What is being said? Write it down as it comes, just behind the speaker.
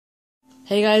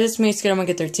Hey guys, it's me,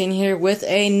 ScareMonkey13 here with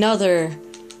another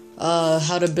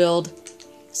how to build.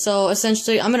 So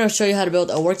essentially, I'm gonna show you how to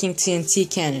build a working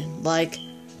TNT cannon like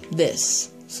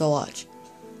this. So watch.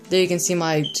 There you can see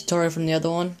my tutorial from the other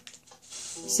one.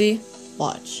 See?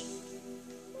 Watch.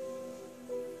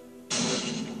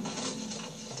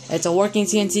 It's a working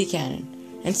TNT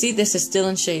cannon. And see, this is still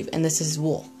in shape and this is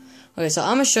wool. Okay, so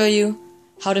I'm gonna show you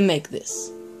how to make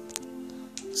this.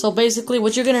 So basically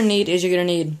what you're gonna need is you're gonna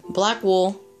need black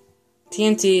wool,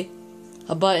 TNT,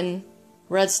 a button,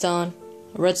 redstone,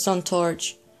 a redstone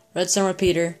torch, redstone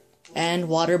repeater, and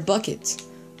water buckets.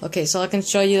 Okay, so I can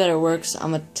show you that it works.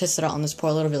 I'm gonna test it out on this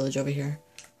poor little village over here.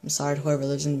 I'm sorry to whoever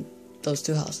lives in those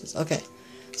two houses. Okay,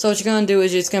 so what you're gonna do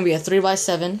is it's gonna be a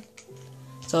 3x7.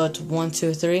 So it's 1,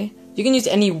 2, 3. You can use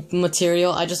any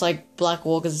material. I just like black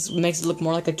wool because it makes it look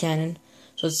more like a cannon.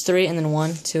 So it's 3 and then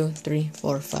 1, 2, 3,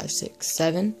 4, 5, 6,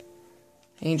 7.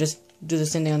 And you just do the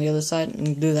same thing on the other side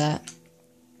and do that.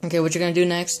 Okay, what you're gonna do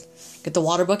next, get the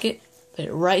water bucket, put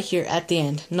it right here at the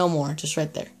end. No more, just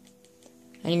right there.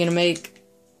 And you're gonna make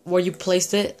where you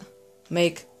placed it,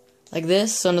 make like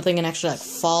this so nothing can actually like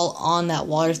fall on that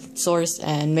water source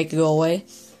and make it go away.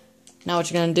 Now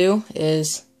what you're gonna do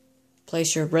is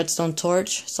place your redstone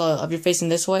torch. So if you're facing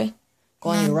this way, go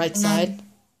on your right side.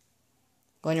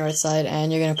 Go on your right side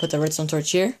and you're going to put the redstone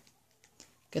torch here.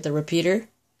 Get the repeater.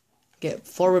 Get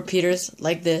 4 repeaters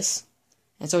like this.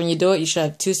 And so when you do it, you should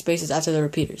have 2 spaces after the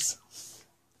repeaters.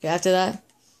 Okay, after that,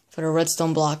 put a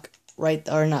redstone block right,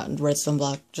 or not redstone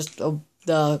block, just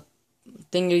the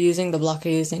thing you're using, the block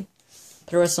you're using.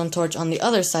 Put a redstone torch on the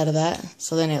other side of that,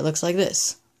 so then it looks like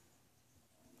this.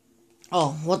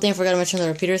 Oh, one thing I forgot to mention, the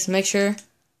repeaters, make sure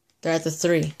they're at the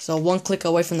 3. So 1 click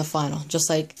away from the final, just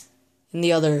like in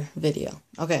the other video.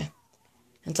 Okay,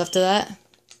 and so after that,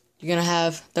 you're gonna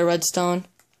have the redstone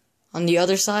on the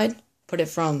other side. Put it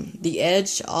from the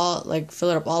edge, fill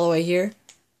it up all the way here,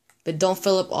 but don't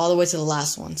fill up all the way to the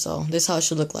last one. So this is how it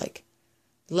should look like.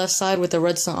 The left side with the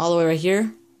redstone all the way right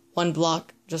here, 1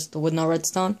 block just with no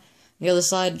redstone. The other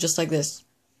side just like this.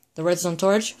 The redstone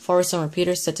torch, 4 redstone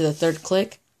repeaters set to the 3rd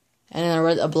click, and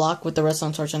then a block with the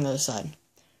redstone torch on the other side.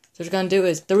 So what you're gonna do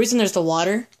is, the reason there's the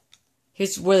water,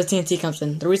 here's where the TNT comes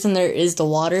in. The reason there is the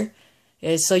water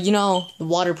is so you know the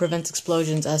water prevents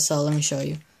explosions as so. Let me show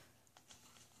you.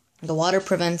 The water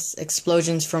prevents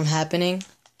explosions from happening.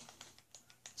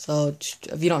 So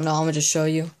if you don't know, I'm gonna just show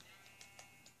you.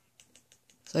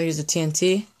 So here's the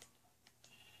TNT.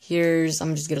 I'm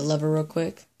gonna just get a lever real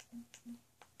quick.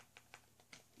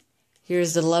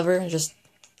 Here's the lever, just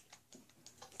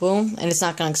boom, and it's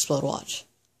not gonna explode, watch.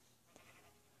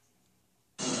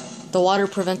 The water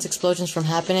prevents explosions from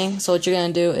happening, so what you're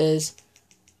gonna do is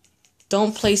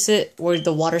don't place it where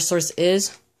the water source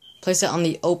is. Place it on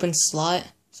the open slot.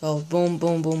 So boom,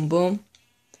 boom, boom, boom.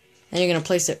 And you're gonna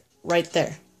place it right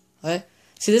there. Okay?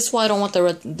 See, this is why I don't want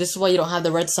this is why you don't have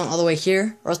the redstone all the way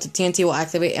here, or else the TNT will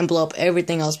activate and blow up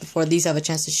everything else before these have a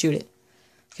chance to shoot it.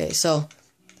 Okay, so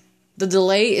the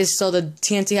delay is so the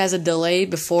TNT has a delay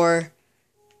before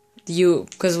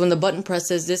because when the button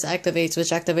presses, this activates, which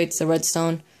activates the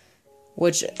redstone,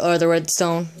 the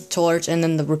redstone torch, and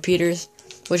then the repeaters,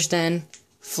 which then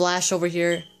flash over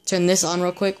here, turn this on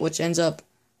real quick, which ends up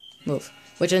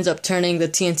turning the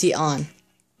TNT on.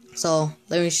 So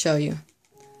let me show you.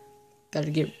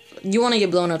 You want to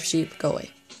get blown up, sheep? Go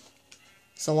away.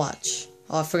 So watch.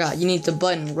 Oh, I forgot. You need the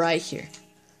button right here.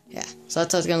 Yeah. So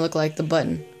that's how it's gonna look like, the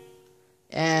button.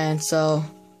 And so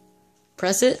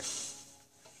press it.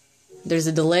 There's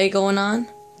a delay going on.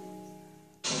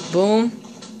 Boom.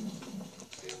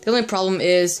 The only problem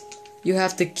is you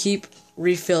have to keep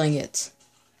refilling it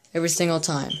every single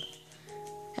time.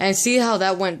 And see how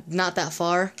that went not that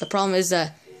far? The problem is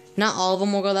that not all of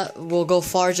them will go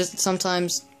far, just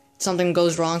sometimes something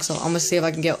goes wrong, so I'm gonna see if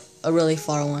I can get a really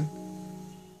far one.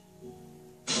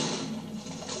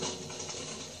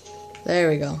 There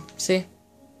we go. See?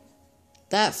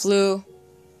 That flew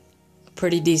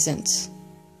pretty decent.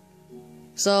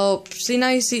 So, see,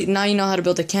 now you know how to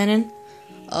build a cannon.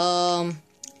 I'll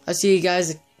see you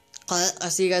guys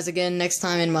again next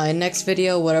time in my next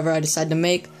video, whatever I decide to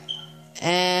make.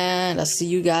 And I'll see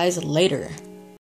you guys later.